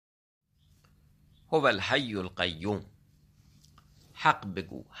هو الحی القیوم. حق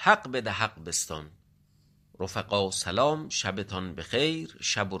بگو، حق بده، حق بستان. رفقا سلام، شبتان بخیر،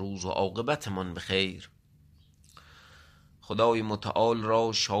 شب و روز و عاقبتمان بخیر. خدای متعال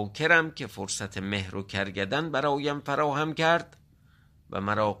را شاکرم که فرصت مهر و کرگدن برایم فراهم کرد و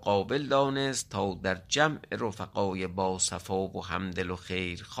مرا قابل دانست تا در جمع رفقای با صفا و همدل و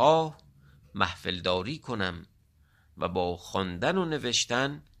خیرخواه محفل داری کنم و با خواندن و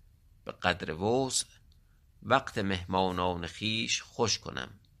نوشتن به قدر وسع وقت مهمانان خویش خوش کنم.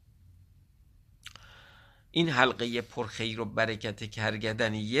 این حلقه پرخیر و برکت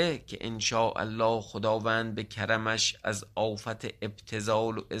کرگدنیه که انشاء الله خداوند به کرمش از آفت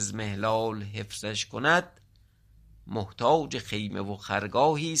ابتذال و اضمحلال حفظش کند، محتاج خیمه و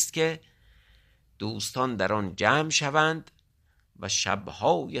خرگاهی است که دوستان در آن جمع شوند و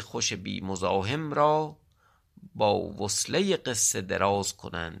شبهای خوش بی مزاحم را با وصله قصه دراز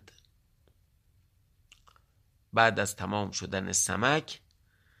کنند. بعد از تمام شدن سمک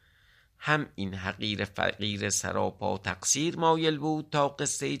هم این حقیر فقیر سراپا تقصیر مایل بود تا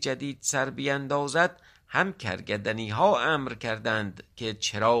قصه جدید سر بیندازد، هم کرگدنی ها امر کردند که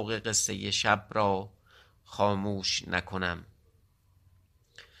چراغ قصه شب را خاموش نکنم.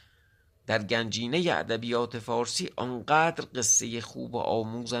 در گنجینه ادبیات فارسی آنقدر قصه خوب و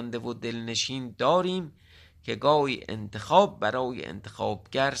آموزنده و دلنشین داریم که گاهی انتخاب برای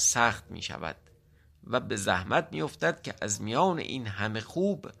انتخابگر سخت می شود و به زحمت می افتد که از میان این همه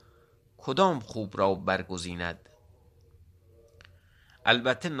خوب کدام خوب را برگزیند.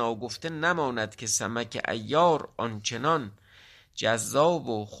 البته ناگفته نماند که سمک عیار آنچنان جذاب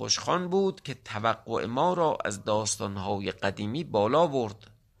و خوشخوان بود که توقع ما را از داستانهای قدیمی بالا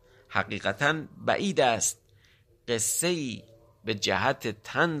برد. حقیقتاً بعید است قصه‌ای به جهت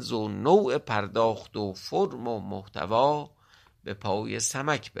طنز و نوع پرداخت و فرم و محتوا به پای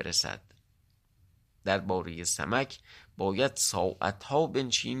سمک برسد. درباره سمک باید ساعتها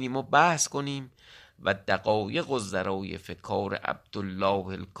بنشینیم و بحث کنیم و دقایق و ظرایف کار عبدالله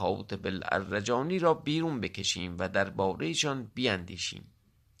الکاتب الارجانی را بیرون بکشیم و درباره‌شان بیاندیشیم.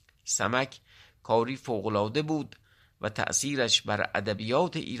 سمک کاری فوق‌العاده بود و تأثیرش بر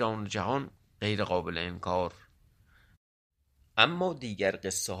ادبیات ایران و جهان غیر قابل انکار. اما دیگر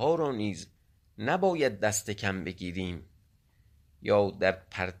قصه ها را نیز نباید دست کم بگیریم یا در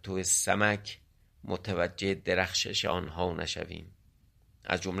پرتو سمک متوجه درخشش آنها نشویم.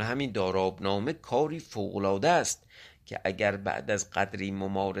 از جمله همین دارابنامه کاری فوق‌العاده است که اگر بعد از قدری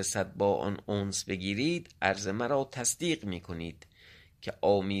ممارست با آن انس بگیرید عرض مرا تصدیق می کنید که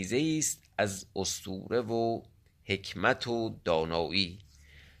آمیزه است از اسطوره و حکمت و دانایی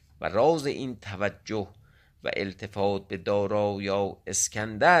و راز این توجه و التفات به دارا یا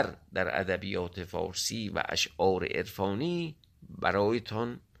اسکندر در ادبیات فارسی و اشعار عرفانی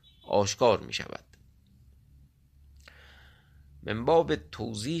برایتان آشکار می شود. من باب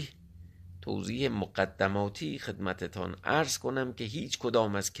توضیح مقدماتی خدمتتان عرض کنم که هیچ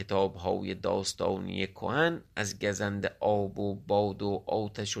کدام از کتاب‌های داستانی کهن از گزند آب و باد و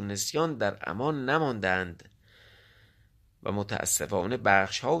آتش و نسیان در امان نماندند و متاسفانه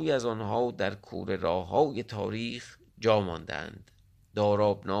بخش‌هایی از آنها در کوره راه‌های تاریخ جا ماندند.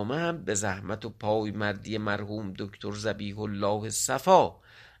 دارابنامه هم به زحمت و پای مردی مرحوم دکتر ذبیح الله صفا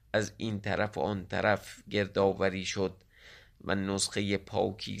از این طرف و آن طرف گردآوری شد و نسخه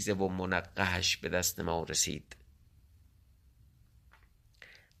پاکیزه و منقحش به دست ما رسید.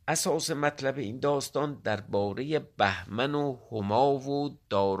 اساس مطلب این داستان درباره بهمن و هما و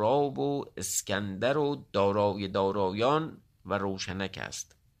داراب و اسکندر و دارای دارایان و روشنک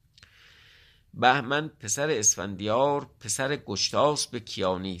است. بهمن پسر اسفندیار پسر گشتاسب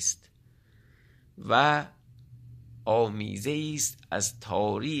کیانی است و آمیزه است از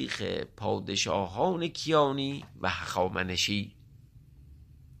تاریخ پادشاهان کیانی و هخامنشی.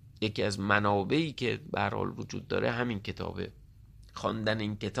 یکی از منابعی که به هر حال وجود داره همین کتابه. خواندن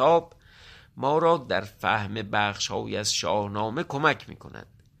این کتاب ما را در فهم بخش‌هایی از شاهنامه کمک می‌کند،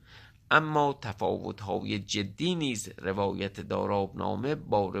 اما تفاوت‌های جدی نیز روایت دارابنامه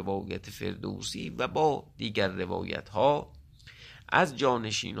با روایت فردوسی و با دیگر روایت‌ها از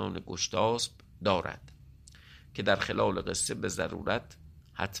جانشینان گشتاسب دارد که در خلال قصه به ضرورت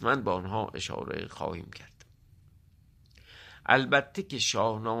حتما به آنها اشاره خواهیم کرد. البته که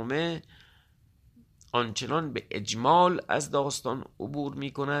شاهنامه آنچنان به اجمال از داستان عبور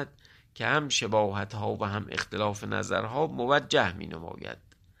می کند که هم شباهت‌ها و هم اختلاف نظرها موجه می نماید،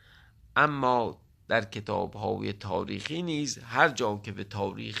 اما در کتاب‌های تاریخی نیز هر جا که به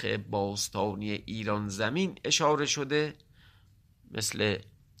تاریخ باستانی ایران زمین اشاره شده، مثل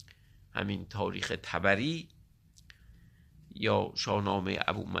همین تاریخ طبری یا شاهنامه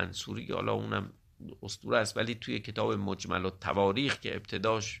ابو منصوری، حالا اونم اسطوره است، ولی توی کتاب مجمل التواریخ که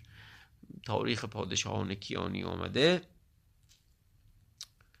ابتداش تاریخ پادشاهان کیانی آمده،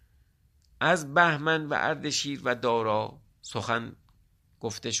 از بهمن و اردشیر و دارا سخن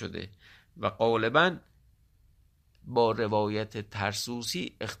گفته شده و غالباً با روایت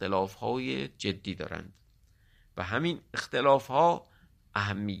ترسوسی اختلاف‌های جدی دارند و همین اختلاف‌ها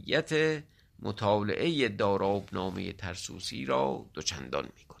اهمیت مطالعه دارابنامه ترسوسی را دوچندان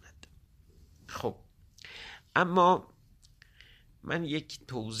می‌کند. خب اما من یک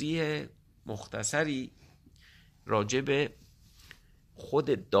توضیح مختصری راجع به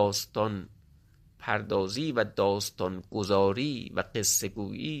خود داستان پردازی و داستان گذاری و قصه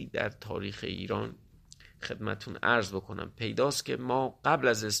گویی در تاریخ ایران خدمتون عرض بکنم. پیداست که ما قبل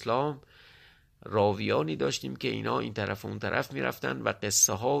از اسلام راویانی داشتیم که اینا این طرف و اون طرف میرفتن و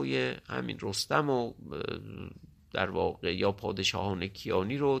قصه های همین رستم و در واقع یا پادشاهان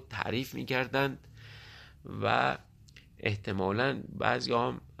کیانی رو تعریف میکردند و احتمالاً بعضی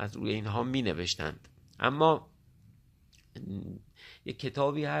هم از روی اینها می نوشتند. اما یک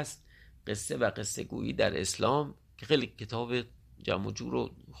کتابی هست قصه و قصه گویی در اسلام که خیلی کتاب جمع و جور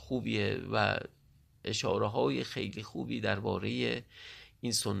و خوبیه و اشاره های خیلی خوبی درباره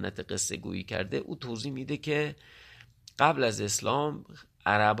این سنت قصه گویی کرده. او توضیح میده که قبل از اسلام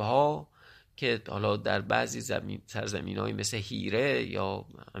عرب ها که حالا در بعضی سرزمین های مثل هیره یا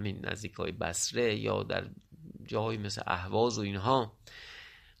همین نزدیک های بصره یا در جاهای مثل اهواز و اینها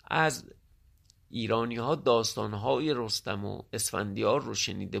از ایرانی ها داستان های رستم و اسفندیار رو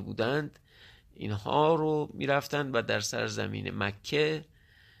شنیده بودند، اینها رو میرفتند و در سرزمین مکه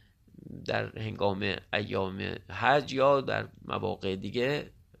در هنگام ایام حج یا در مواقع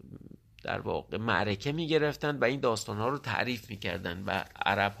دیگه در واقع معرکه میگرفتند و این داستان ها رو تعریف میکردند و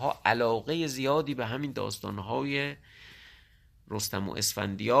عرب ها علاقه زیادی به همین داستان های رستم و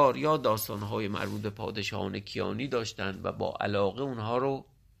اسفندیار یا داستان های مربوط به پادشاهان کیانی داشتند و با علاقه اونها رو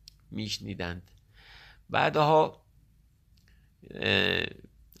میشنیدند. بعدها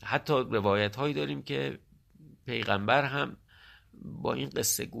حتی روایت هایی داریم که پیغمبر هم با این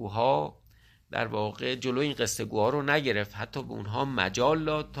قصه گوها در واقع جلوی این قصه گوها رو نگرفت، حتی به اونها مجال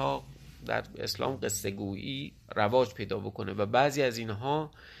داد تا در اسلام قصه گویی رواج پیدا بکنه و بعضی از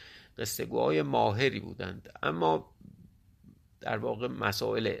اینها قصه گوهای ماهری بودند. اما در واقع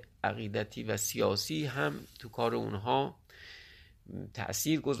مسائل عقیدتی و سیاسی هم تو کار اونها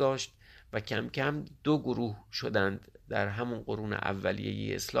تأثیر گذاشت و کم کم دو گروه شدند. در همون قرون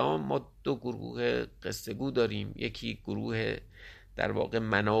اولیه اسلام ما دو گروه قصه گو داریم. یکی گروه در واقع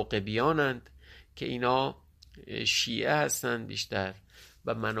مناقبیانند که اینا شیعه هستند بیشتر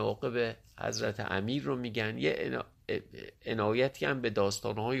و مناقب حضرت امیر رو میگن، یه عنایتی هم به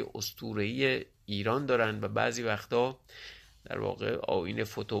داستانهای اسطوره‌ای ایران دارن و بعضی وقتا در واقع آیین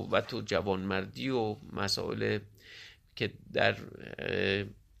فتوت و جوانمردی و مسائل که در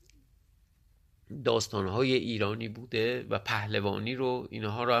داستانهای ایرانی بوده و پهلوانی رو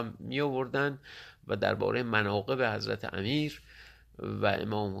اینها رو هم می آوردن و درباره مناقب حضرت امیر و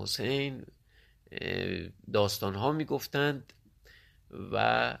امام حسین داستانها می گفتند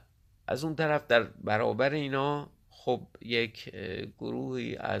و از اون طرف در برابر اینا خب یک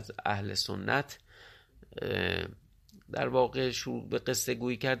گروهی از اهل سنت در واقع شروع به قصه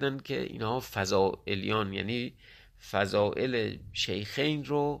گویی کردن که اینها فضائلیان، یعنی فضائل شیخین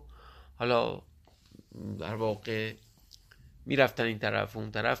رو حالا در واقع میرفتن این طرف و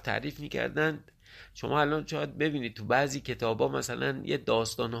اون طرف تعریف میکردن. شما الان شاید ببینید تو بعضی کتابا مثلا یه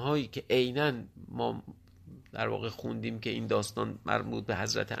داستانهایی که عیناً ما در واقع خوندیم که این داستان مربوط به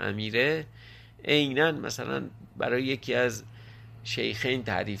حضرت امیره، عیناً مثلا برای یکی از شیخین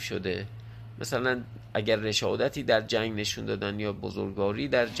تعریف شده. مثلا اگر رشادتی در جنگ نشون دادن یا بزرگواری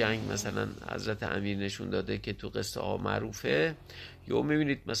در جنگ مثلا حضرت امیر نشون داده که تو قصه ها معروفه، یا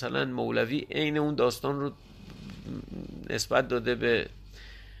میبینید مثلا مولوی عین اون داستان رو نسبت داده به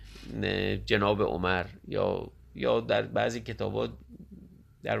جناب عمر یا در بعضی کتابات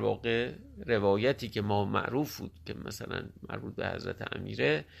در واقع روایتی که ما معروف بود که مثلا مربوط به حضرت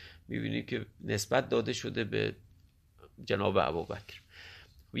امیره میبینید که نسبت داده شده به جناب ابوبکر.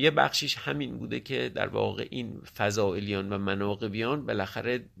 یه بخشیش همین بوده که در واقع این فضائلیان و مناقبیان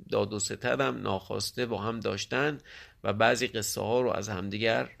بالاخره داد و ستد هم ناخواسته با هم داشتن و بعضی قصه ها رو از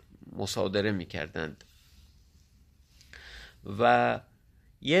همدیگر مصادره میکردند. و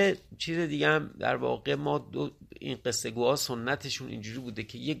یه چیز دیگه هم در واقع ما این قصه گوها سنتشون اینجوری بوده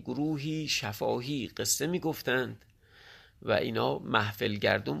که یه گروهی شفاهی قصه میگفتند و اینا محفل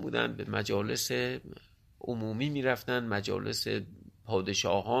گردون بودن، به مجالس عمومی میرفتن، مجالس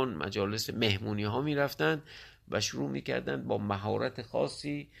پادشاهان، مجالس مهمونی ها میرفتن و شروع میکردن با مهارت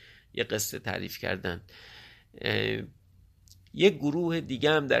خاصی یه قصه تعریف کردن. یک گروه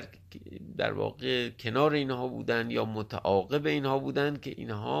دیگه هم در واقع کنار اینها بودن یا متعاقب اینها بودن که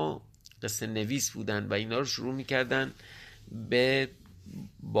اینها قصه نویس بودن و اینها رو شروع میکردن به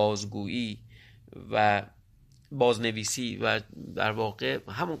بازگویی و بازنویسی و در واقع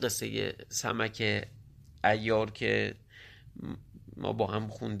همون قصه سمک عیار که ما با هم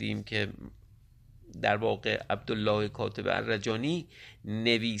خوندیم که در واقع عبدالله کاتب الرجانی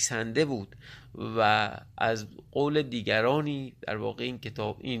نویسنده بود و از قول دیگرانی در واقع این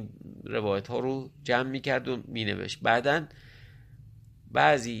کتاب این روایت ها رو جمع میکرد و مینوشت. بعدن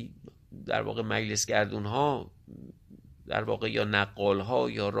بعضی در واقع مجلس گردون ها در واقع یا نقال ها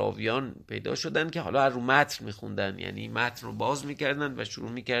یا راویان پیدا شدن که حالا رو متن میخوندن، یعنی متن رو باز میکردن و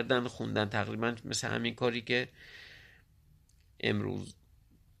شروع میکردن خوندن، تقریبا مثل همین کاری که امروز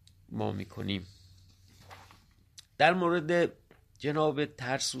ما میکنیم. در مورد جناب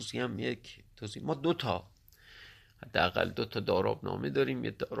ترسوسی هم یک توضیح. ما حداقل دو تا دارابنامه داریم.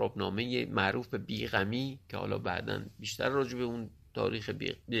 یه دارابنامه معروف به بیغمی که حالا بعداً بیشتر راجع به اون تاریخ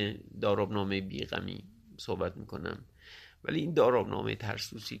دارابنامه بیغمی صحبت میکنم، ولی این دارابنامه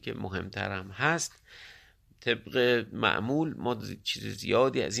ترسوسی که مهمتر هم هست، طبق معمول ما چیز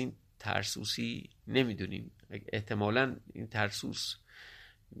زیادی از این ترسوسی نمیدونیم. احتمالاً این ترسوس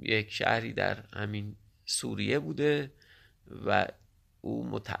یک شهری در همین سوریه بوده و او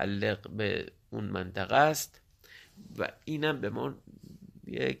متعلق به اون منطقه است و اینم به ما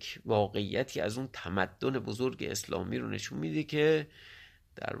یک واقعیتی از اون تمدن بزرگ اسلامی رو نشون میده که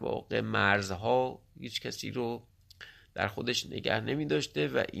در واقع مرزها هیچ کسی رو در خودش نگه نمی داشته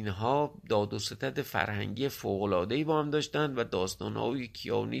و اینها داد و ستد فرهنگی فوق‌العاده‌ای با هم داشتن و داستان‌های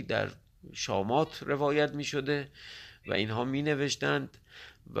کیانی در شامات روایت می شده و اینها می نوشتند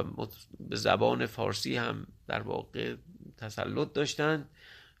و به زبان فارسی هم در واقع تسلط داشتند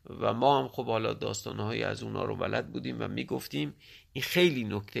و ما هم خب حالا داستان‌های از اونا رو بلد بودیم و می گفتیم. این خیلی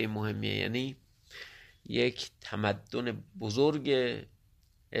نکته مهمیه، یعنی یک تمدن بزرگ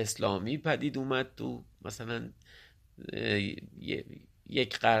اسلامی پدید اومد تو مثلا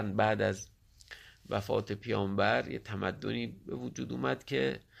یک قرن بعد از وفات پیامبر، یه تمدنی به وجود اومد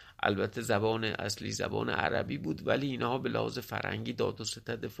که البته زبان اصلی زبان عربی بود ولی اینها به لحاظ فرهنگی داد و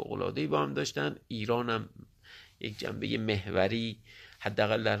ستد فوق‌العاده‌ای با هم داشتن. ایران هم یک جنبه محوری،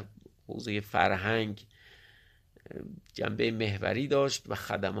 حداقل در حوزه فرهنگ جنبه محوری داشت و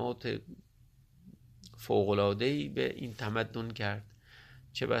خدمات فوق‌العاده‌ای به این تمدن کرد.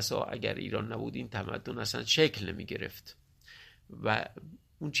 چه بسا اگر ایران نبود این تمدن اصلا شکل نمی گرفت و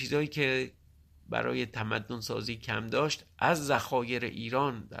اون چیزایی که برای تمدن سازی کم داشت از ذخایر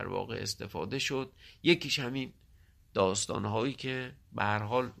ایران در واقع استفاده شد. یکیش همین داستانهایی که به هر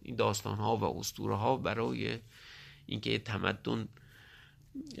حال این داستانها و اسطوره‌ها برای اینکه تمدن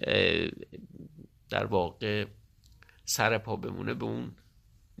در واقع سر پا بمونه به اون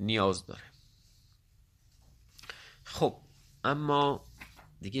نیاز داره. خب اما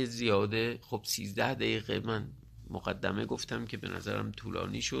دیگه زیاده، خب 13 دقیقه من مقدمه گفتم که به نظرم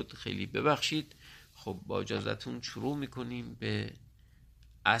طولانی شد، خیلی ببخشید. خب با اجازتون شروع میکنیم به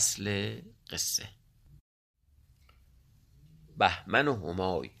اصل قصه. بهمن و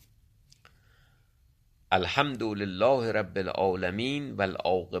همای. الحمد لله رب العالمین و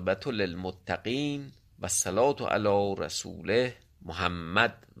العاقبة للمتقین و الصلاة علی رسوله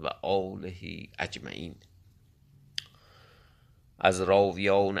محمد و آله اجمعین. از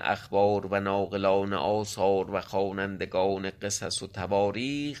راویان اخبار و ناقلان آثار و خوانندگان قصص و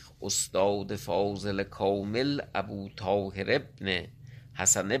تواریخ استاد فاضل کامل ابو طاهر ابن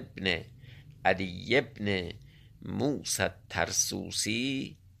حسن ابن علی ابن موسی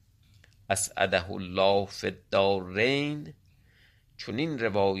الترسوسی اسعده الله فی الدارین چنین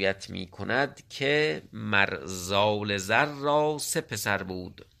روایت می کند که زال زر را 3 پسر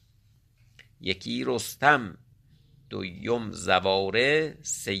بود، یکی رستم، دویم زواره،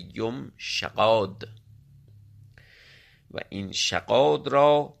 سیم شقاد. و این شقاد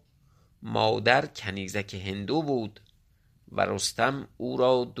را مادر کنیزک هندو بود و رستم او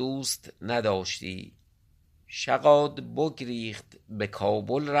را دوست نداشتی. شقاد بگریخت به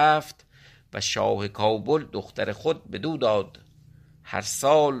کابل رفت و شاه کابل دختر خود بدو داد. هر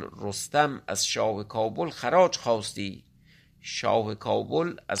سال رستم از شاه کابل خراج خواستی. شاه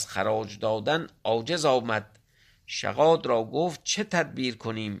کابل از خراج دادن عاجز آمد. شقاد را گفت چه تدبیر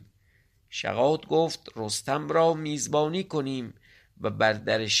کنیم؟ شقاد گفت رستم را میزبانی کنیم و بر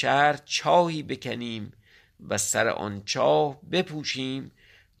در شهر چاهی بکنیم و سر آن چاه بپوشیم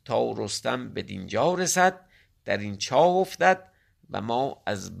تا رستم بدینجا رسد در این چاه افتد و ما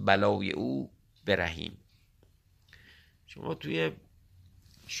از بلای او برهیم. شما توی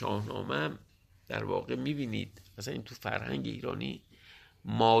شاهنامه هم در واقع میبینید مثلا این تو فرهنگ ایرانی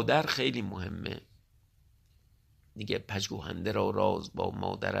مادر خیلی مهمه دیگه. پژوهنده را راز با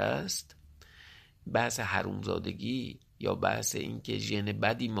مادر است. بحث حرومزادگی یا بحث این که ژن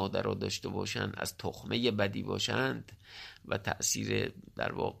بدی مادر را داشته باشند، از تخمه بدی باشند و تأثیر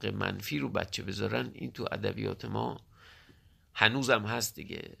در واقع منفی رو بچه بذارن، این تو ادبیات ما هنوزم هست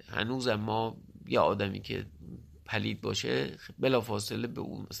دیگه. هنوزم ما یه آدمی که پلید باشه بلافاصله به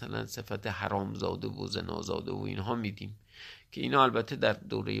اون مثلا صفت حرامزاده و زنازاده و اینها میدیم که اینا البته در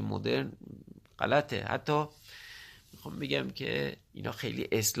دوره مدرن غلطه. حتی میخوام بگم که اینا خیلی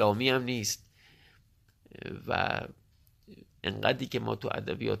اسلامی هم نیست و انقدری که ما تو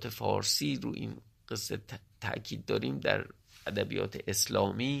ادبیات فارسی رو این قصه تأکید داریم، در ادبیات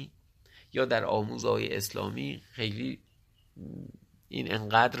اسلامی یا در آموزهای اسلامی خیلی این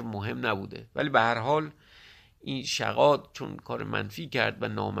انقدر مهم نبوده. ولی به هر حال این شغاد چون کار منفی کرد و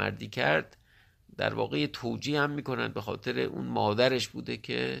نامردی کرد، در واقع توجیه هم میکنن به خاطر اون مادرش بوده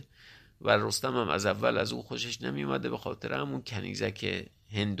که و رستم هم از اول از اون خوشش نمیومده به خاطر همون کنیزک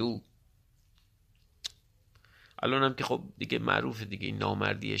هندو. الان هم که خب دیگه معروفه دیگه این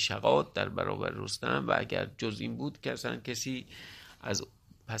نامردی شغاد در برابر رستم، و اگر جز این بود که اصلا کسی از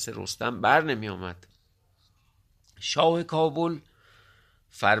پس رستم بر نمی آمد. شاه کابل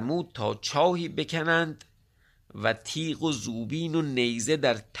فرمود تا چاهی بکنند و تیغ و زوبین و نیزه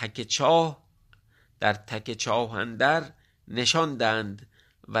در تک چاه اندر نشاندند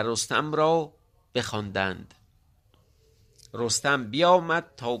و رستم را بخواندند. رستم بیامد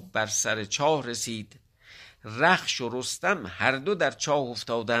تا بر سر چاه رسید، رخش و رستم هر دو در چاه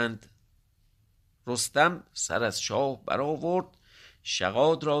افتادند. رستم سر از چاه برآورد،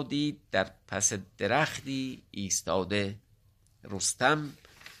 شغاد را دید در پس درختی ایستاده. رستم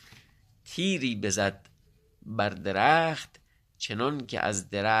تیری بزد بر درخت، چنان که از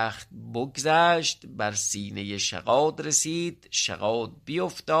درخت بگذشت بر سینه شغاد رسید. شغاد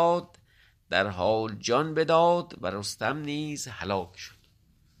بیفتاد در حال جان بداد و رستم نیز هلاک شد.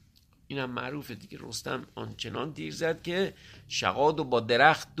 اینم معروفه دیگه. رستم آنچنان تیر زد که شغاد رو با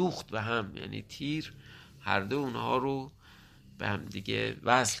درخت دوخت به هم، یعنی تیر هر دو اونها رو به هم دیگه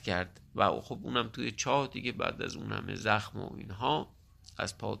وصل کرد و خب اونم توی چاه دیگه بعد از اون همه زخم و اینها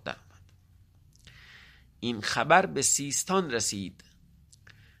از پا در اومد. این خبر به سیستان رسید.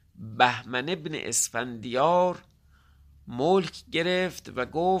 بهمن ابن اسفندیار ملک گرفت و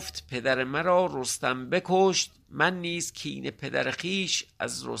گفت پدر مرا رستم بکشت، من نیز کین پدر خیش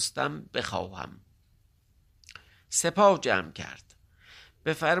از رستم بخواهم. سپاه جمع کرد،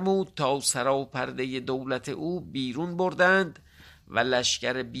 بفرمود تا سراپرده دولت او بیرون بردند و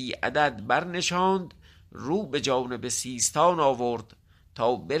لشکر بی عدد برنشاند. رو به جانب سیستان آورد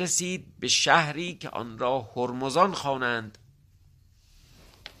تا برسید به شهری که آن را هرمزان خوانند.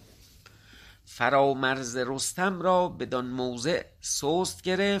 فرامرز رستم را بدان موضع سست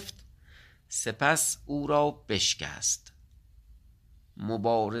گرفت، سپس او را بشکست.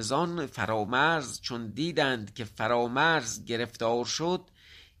 مبارزان فرامرز چون دیدند که فرامرز گرفتار شد،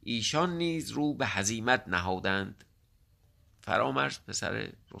 ایشان نیز رو به هزیمت نهادند. فرامرز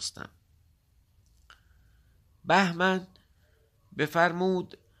پسر رستم. بهمن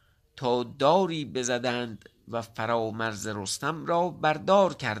بفرمود تا داری بزدند و فرامرز رستم را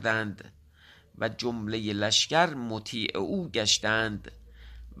بردار کردند و جمله لشکر مطیع او گشتند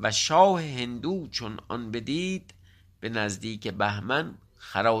و شاه هندو چون آن بدید به نزدیک بهمن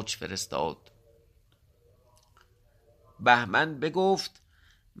خراج فرستاد. بهمن بگفت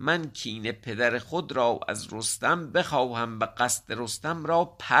من کین پدر خود را از رستم بخواهم و قصد رستم را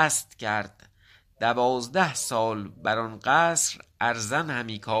پست کرد. 12 سال بر آن قصر ارزن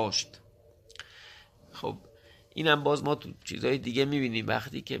همی کاشت. خب اینم باز ما تو چیزهای دیگه میبینیم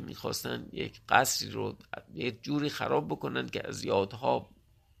وقتی که میخواستن یک قصری رو یک جوری خراب بکنن که از یادها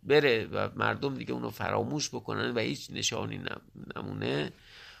بره و مردم دیگه اونو فراموش بکنن و هیچ نشانی نمونه،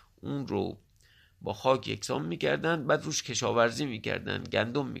 اون رو با خاک یکسان میکردن، بعد روش کشاورزی میکردن،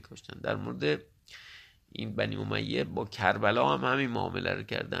 گندم میکاشتن. در مورد این بنی امیه با کربلا هم همین معامله رو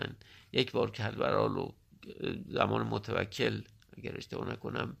کردن. یک بار کربلا رو زمان متوکل اگر اشتباه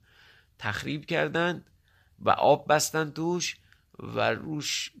نکنم تخریب کردند و آب بستن توش و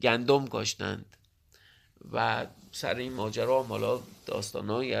روش گندم کاشتند و سر این ماجرا حالا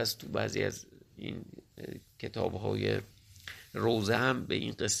داستانایی هست تو بعضی از این کتاب‌های روزه هم به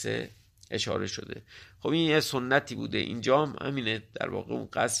این قصه اشاره شده. خب این یه سنتی بوده. اینجا هم همینه، در واقع اون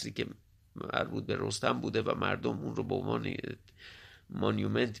قصری که مربوط به رستم بوده و مردم اون رو به عنوان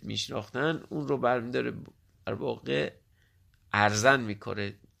مانیومنت میشناختن، اون رو برمی‌داره در واقع ارزن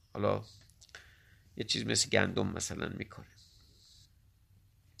میکنه، حالا یه چیز مثل گندم مثلا میکنه.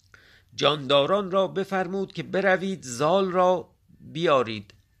 جانداران را بفرمود که بروید زال را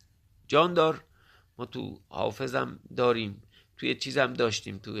بیارید. جاندار ما تو حافظم داریم، توی چیزم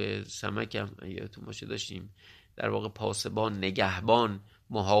داشتیم، توی سمکم یادتون باشه داشتیم، در واقع پاسبان، نگهبان،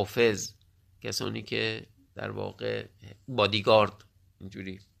 محافظ، کسانی که در واقع بادیگارد.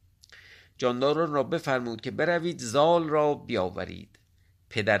 اینجوری جانداران را بفرمود که بروید زال را بیاورید،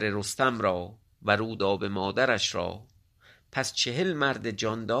 پدر رستم را و رودابه مادرش را. پس 40 مرد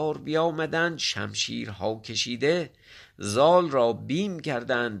جاندار بیامدند، شمشیرها کشیده، زال را بیم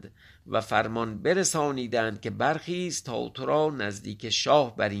کردند و فرمان برسانیدند که برخیز تا تو را نزدیک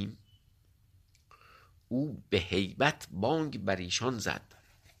شاه بریم. او به هیبت بانگ بر ایشان زد.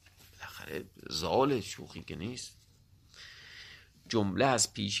 بالاخره زال شوخی که نیست. جمله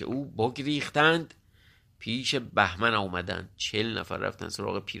از پیش او بگریختند، پیش بهمن آمدند. 40 نفر رفتن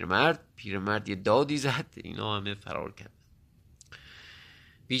سراغ پیرمرد یه دادی زد، اینا همه فرار کرد.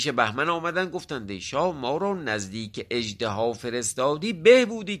 پیش بهمن آمدن گفتند ای شاه، ما را نزدیک اژدها فرستادی،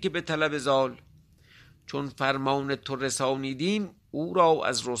 بهبودی که به طلب زال. چون فرمان تو رسانیدیم، او را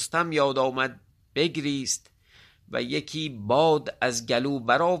از رستم یاد آمد بگریست و یکی باد از گلو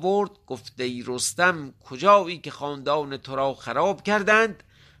برآورد. گفت ای رستم، کجایی که خاندان تو را خراب کردند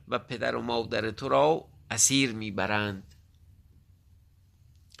و پدر و مادر تو را اسیر میبرند.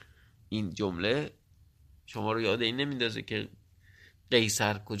 این جمله شما رو یاد این نمیندازه که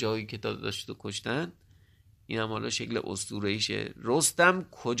قیصر کجایی که داشت و کشتن؟ این هم حالا شکل اسطوره‌ایشه. رستم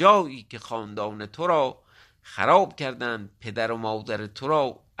کجایی که خاندان تو را خراب کردند، پدر و مادر تو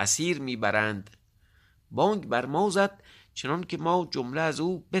را اسیر میبرند. بانگ بر ما زد چنان که ما جمله از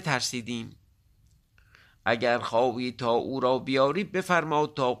او بترسیدیم. اگر خواهی تا او را بیاری، بفرما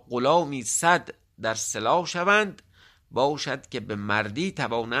تا غلامی 100 در سلاح شوند، باشد که به مردی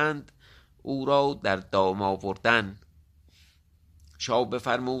توانند او را در دام آوردن. شاه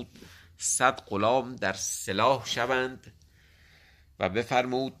بفرمود 100 غلام در سلاح شوند و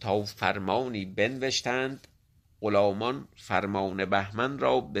بفرمود تا فرمانی بنوشتند. غلامان فرمان بهمن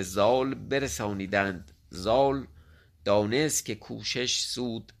را به زال برسانیدند. زال دانست که کوشش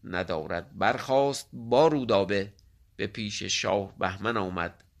سود ندارد، برخاست با رودابه به پیش شاه بهمن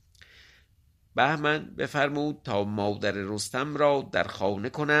آمد. بهمن بفرمود تا مادر رستم را در خانه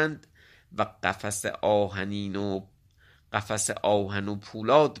کنند و قفس آهن و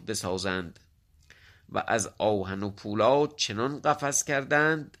پولاد بسازند و از آهن و پولاد چنان قفس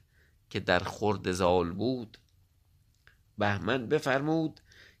کردند که در خورد زال بود. بهمن بفرمود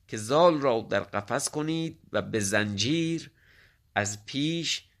که زال را در قفس کنید و به زنجیر از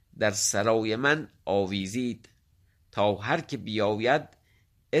پیش در سرای من آویزید تا هر که بیاید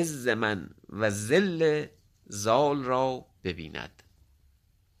عز من و ذل زال را ببیند.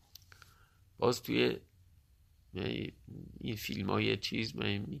 باز توی این فیلم های چیز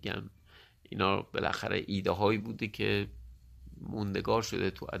من میگم اینا بالاخره ایده هایی بوده که موندگار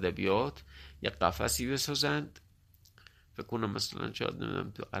شده تو ادبیات. یه قفسی بسازند، فکر کنم مثلا شاید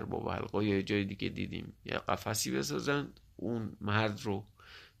نمیدونم تو ارباب حلقه یا جای دیگه دیدیم، یه قفسی بسازند، اون مرد رو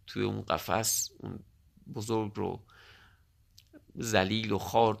توی اون قفس، اون بزرگ رو ذلیل و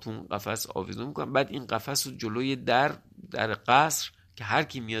خوار تو اون قفس آویزون میکنن. بعد این قفس رو جلوی در قصر که هر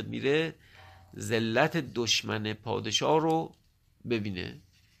کی میاد میره ذلت دشمن پادشاه رو ببینه.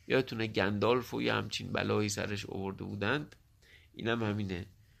 یادتونه گندالف و یه همچین بلایی سرش آورده بودند. اینم همینه،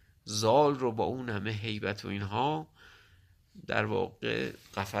 زال رو با اون همه هیبت و اینها در واقع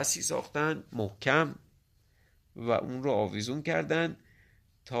قفسی ساختن محکم و اون رو آویزون کردن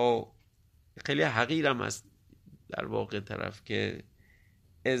تا خیلی حقیرم است در واقع طرف که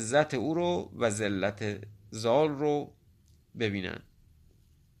عزت او رو و ذلت زال رو ببینن.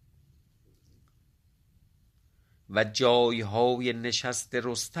 و جایهای نشست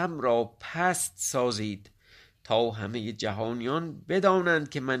رستم را پست سازید تا همه جهانیان بدانند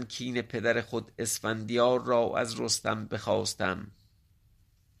که من کین پدر خود اسفندیار را از رستم بخواستم.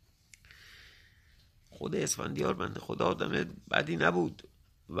 خود اسفندیار بنده خدا آدم بدی نبود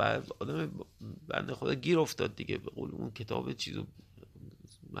و آدم بنده خدا گیر افتاد دیگه. به قول اون کتاب چیزو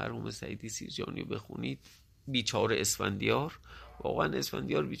مرحوم سعیدی سیرجانی رو بخونید، بیچاره اسفندیار، واقعا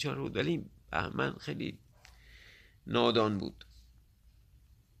اسفندیار بیچاره بود، ولی بهمن خیلی نادان بود.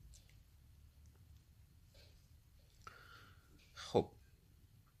 خب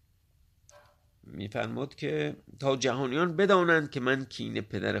میفرماد که تا جهانیان بدانند که من کین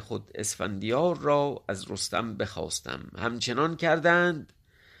پدر خود اسفندیار را از رستم بخواستم. همچنان کردند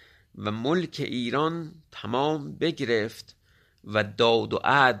و ملک ایران تمام بگرفت و داد و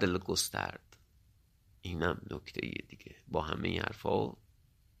عدل گسترد. اینم نکته دیگه، با همه این حرفا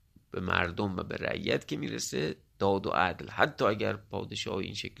به مردم و به رعیت که میرسه داد و عدل. حتی اگر پادشاه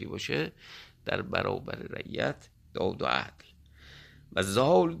این شکلی باشه در برابر رعیت داد و عدل. و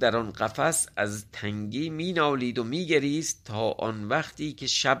زال در آن قفس از تنگی می نالید و می گریست تا آن وقتی که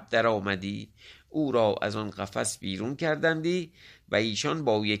شب در آمدی او را از آن قفس بیرون کردندی و ایشان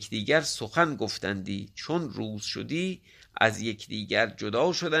با یکدیگر سخن گفتندی. چون روز شدی از یکدیگر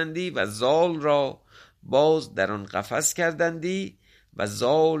جدا شدندی و زال را باز در آن قفس کردندی و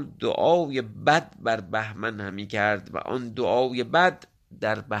زال دعای بد بر بهمن همی کرد و آن دعای بد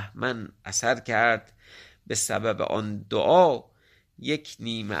در بهمن اثر کرد. به سبب آن دعا یک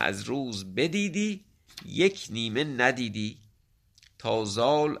نیمه از روز بدیدی یک نیمه ندیدی تا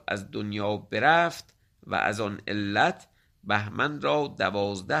زال از دنیا برفت و از آن علت بهمن را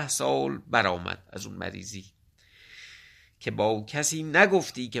 12 سال برآمد از اون مریضی که با کسی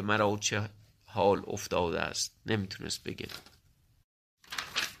نگفتی که مرا چه حال افتاده است. نمیتونست بگه.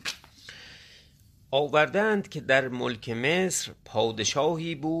 آوردند که در ملک مصر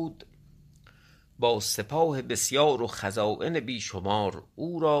پادشاهی بود با سپاه بسیار و خزائن بیشمار.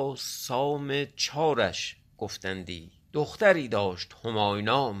 او را سام چارش گفتندی. دختری داشت همای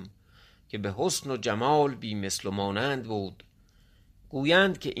نام که به حسن و جمال بی مثل و مانند بود.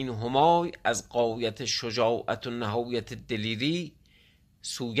 گویند که این همای از غایت شجاعت و نهایت دلیری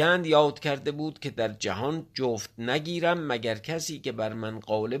سوگند یاد کرده بود که در جهان جفت نگیرم مگر کسی که بر من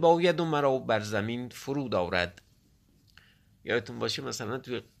غالب آید و مرا بر زمین فرود آورد. یادتون باشه مثلا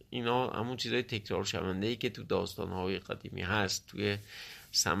توی اینا همون چیزای تکرار شونده‌ای که تو داستان‌های قدیمی هست. توی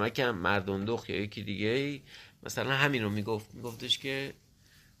سمک هم مردندخت یا یکی دیگه مثلا همین رو میگفتش که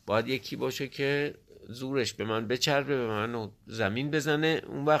باید یکی باشه که زورش به من بچربه، به من زمین بزنه،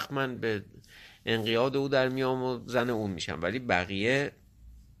 اون وقت من به انقیاد او در میام و زن اون میشم، ولی بقیه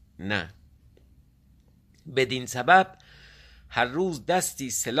نه. بدین سبب هر روز دستی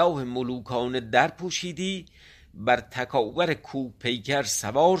سلاح ملوکانه در پوشیدی، بر تکاور کوه پیکر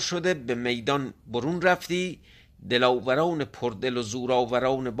سوار شده به میدان برون رفتی. دلاوران پردل و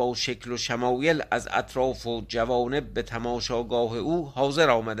زوراوران با شکل و شمایل از اطراف و جوانب به تماشاگاه او حاضر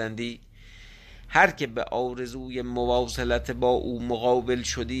آمدندی. هر که به آرزوی مواصلت با او مقابل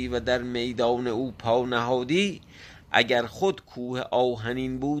شدی و در میدان او پا نهادی، اگر خود کوه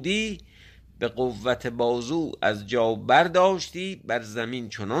آهنین بودی به قوت بازو از جا برداشتی، بر زمین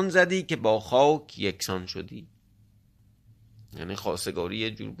چنان زدی که با خاک یکسان شدی. یعنی خواستگاری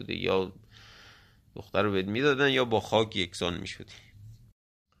یه جور بوده، یا دختر رو بهت میدادن یا با خاک یکسان میشدی.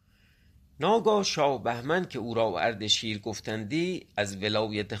 ناگاه شاه بهمن که او را اردشیر گفتندی از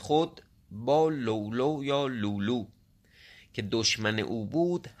ولایت خود با لولو یا لولو که دشمن او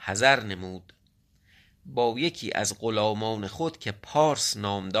بود حذر نمود. با یکی از غلامان خود که پارس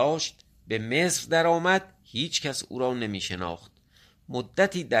نام داشت به مصر در آمد. هیچ کس او را نمی شناخت.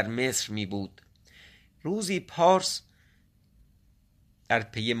 مدتی در مصر می بود. روزی پارس در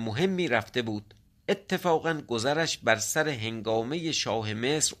پی مهمی رفته بود. اتفاقا گذرش بر سر هنگامه شاه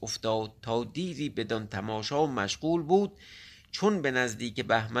مصر افتاد تا دیری بدان تماشا مشغول بود. چون به نزدیک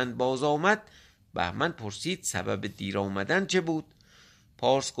بهمن باز آمد، بهمن پرسید سبب دیر آمدن چه بود؟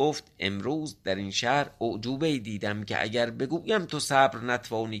 پارس گفت امروز در این شهر اعجوبه دیدم که اگر بگویم تو صبر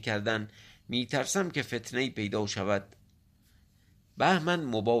نتوانی کردن، میترسم که فتنه پیدا شود. بهمن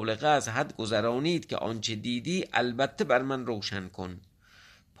مبالغه از حد گذرانید که آنچه دیدی البته بر من روشن کن.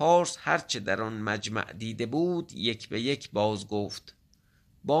 پارس هرچه در آن مجمع دیده بود یک به یک باز گفت.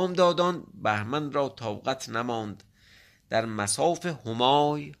 بامدادان بهمن را طاقت نماند، در مصاف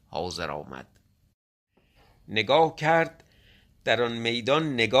همای حاضر آمد. نگاه کرد در آن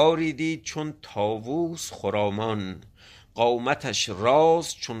میدان نگاری دید چون طاووس خرامان، قامتش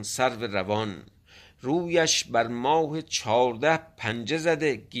راست چون سرو روان. رویش بر ماه 14 پنجه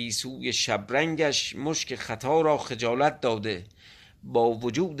زده، گیسوی شبرنگش مشک خطا را خجالت داده. با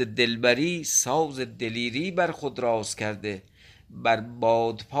وجود دلبری ساز دلیری بر خود راز کرده. بر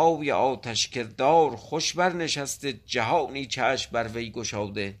بادپای آتش کردار خوش برنشسته، جهانی چشم بر وی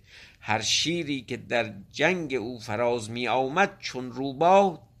گشاده. هر شیری که در جنگ او فراز می آمد، چون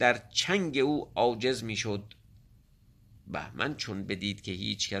روباه در چنگ او عاجز می شد. بهمن چون بدید که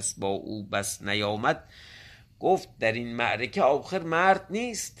هیچ کس با او بس نیامد، گفت در این معرکه آخر مرد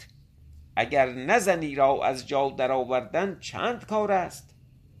نیست. اگر نزنی را از جا در آوردن چند کار است.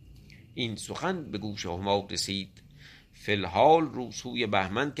 این سخن به گوش همای رسید. فی الحال رو سوی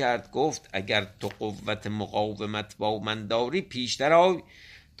بهمن کرد، گفت اگر تو قوت مقاومت با من داری پیشتر آی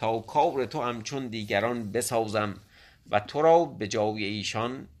تا کار تو همچون دیگران بسازم و تو را به جای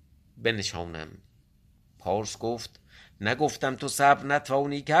ایشان بنشانم. پارس گفت نگفتم تو صبر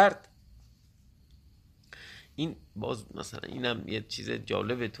نتوانی کرد؟ این باز مثلا اینم یه چیز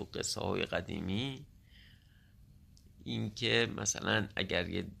جالبه تو قصه های قدیمی. این که مثلا اگر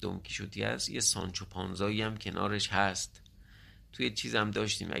یه دونکیشوتی هست یه سانچو پانزایی هم کنارش هست. توی چیز هم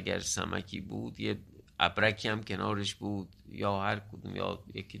داشتیم اگر سمکی بود یه ابرکی هم کنارش بود یا هر کدوم یا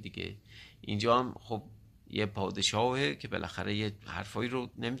یکی دیگه. اینجا هم خب یه پادشاهه که بالاخره یه حرفایی رو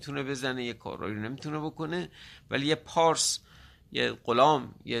نمیتونه بزنه، یه کارهایی رو نمیتونه بکنه، ولی یه پارس، یه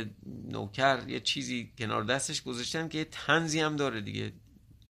غلام، یه نوکر، یه چیزی کنار دستش گذاشتن که یه طنزی هم داره دیگه.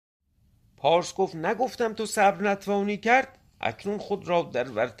 پارس گفت نگفتم تو صبر نتوانی کرد، اکنون خود را در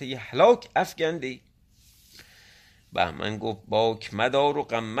ورطه هلاک افگندی. بهمن گفت باک مدار و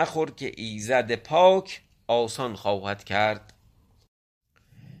غم مخور که ایزد پاک آسان خواهد کرد.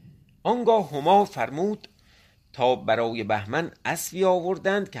 آنگاه هما فرمود تا برای بهمن اسبی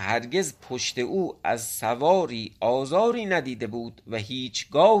آوردند که هرگز پشت او از سواری آزاری ندیده بود و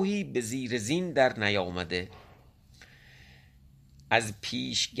هیچگاهی به زیر زین در نیامده. از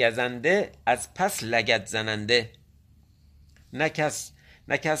پیش گزنده از پس لگد زننده.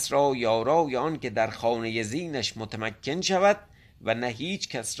 نه کس را یارای آن که در خانه زینش متمکن شود و نه هیچ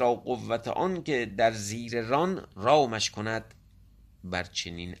کس را قوت آن که در زیر ران رامش کند. بر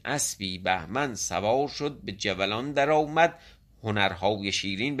چنین اسبی بهمن سوار شد، به جولان در آمد، هنرهای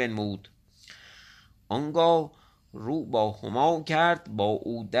شیرین بنمود. آنگاه رو با هما کرد، با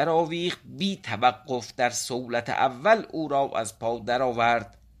او در آویخت، بی توقف در صولت اول او را از پا در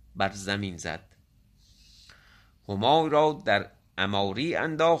آورد، بر زمین زد. هما را در عماری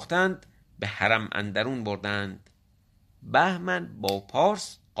انداختند، به حرم اندرون بردند. بهمن با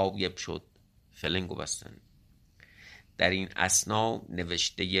پارس غایب شد، فلنگو بستند. در این اثنا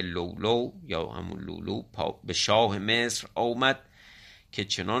نوشته لولو یا همون لولو به شاه مصر آمد که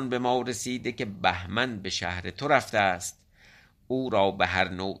چنان به ما رسیده که بهمن به شهر تو رفته است. او را به هر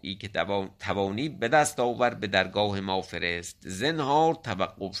نوعی که توانی به دست آور، به درگاه ما فرست. زنهار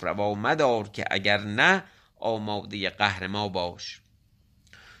توقف روا مدار که اگر نه آماده قهر ما باش.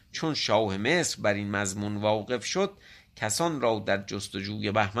 چون شاه مصر بر این مضمون واقف شد، کسان را در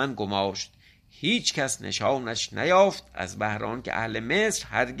جستجوی بهمن گماشت. هیچ کس نشانش نیافت از بهر آن که اهل مصر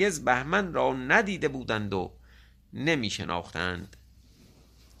هرگز بهمن را ندیده بودند و نمی شناختند.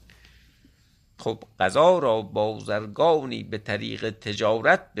 خب قضا را بازرگانی به طریق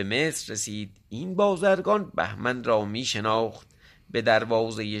تجارت به مصر رسید. این بازرگان بهمن را می شناخت. به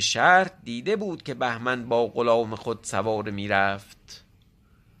دروازه شهر دیده بود که بهمن با غلام خود سوار می رفت.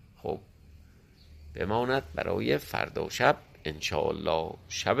 خب بماند برای فردا شب انشاءالله.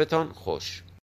 شبتان خوش.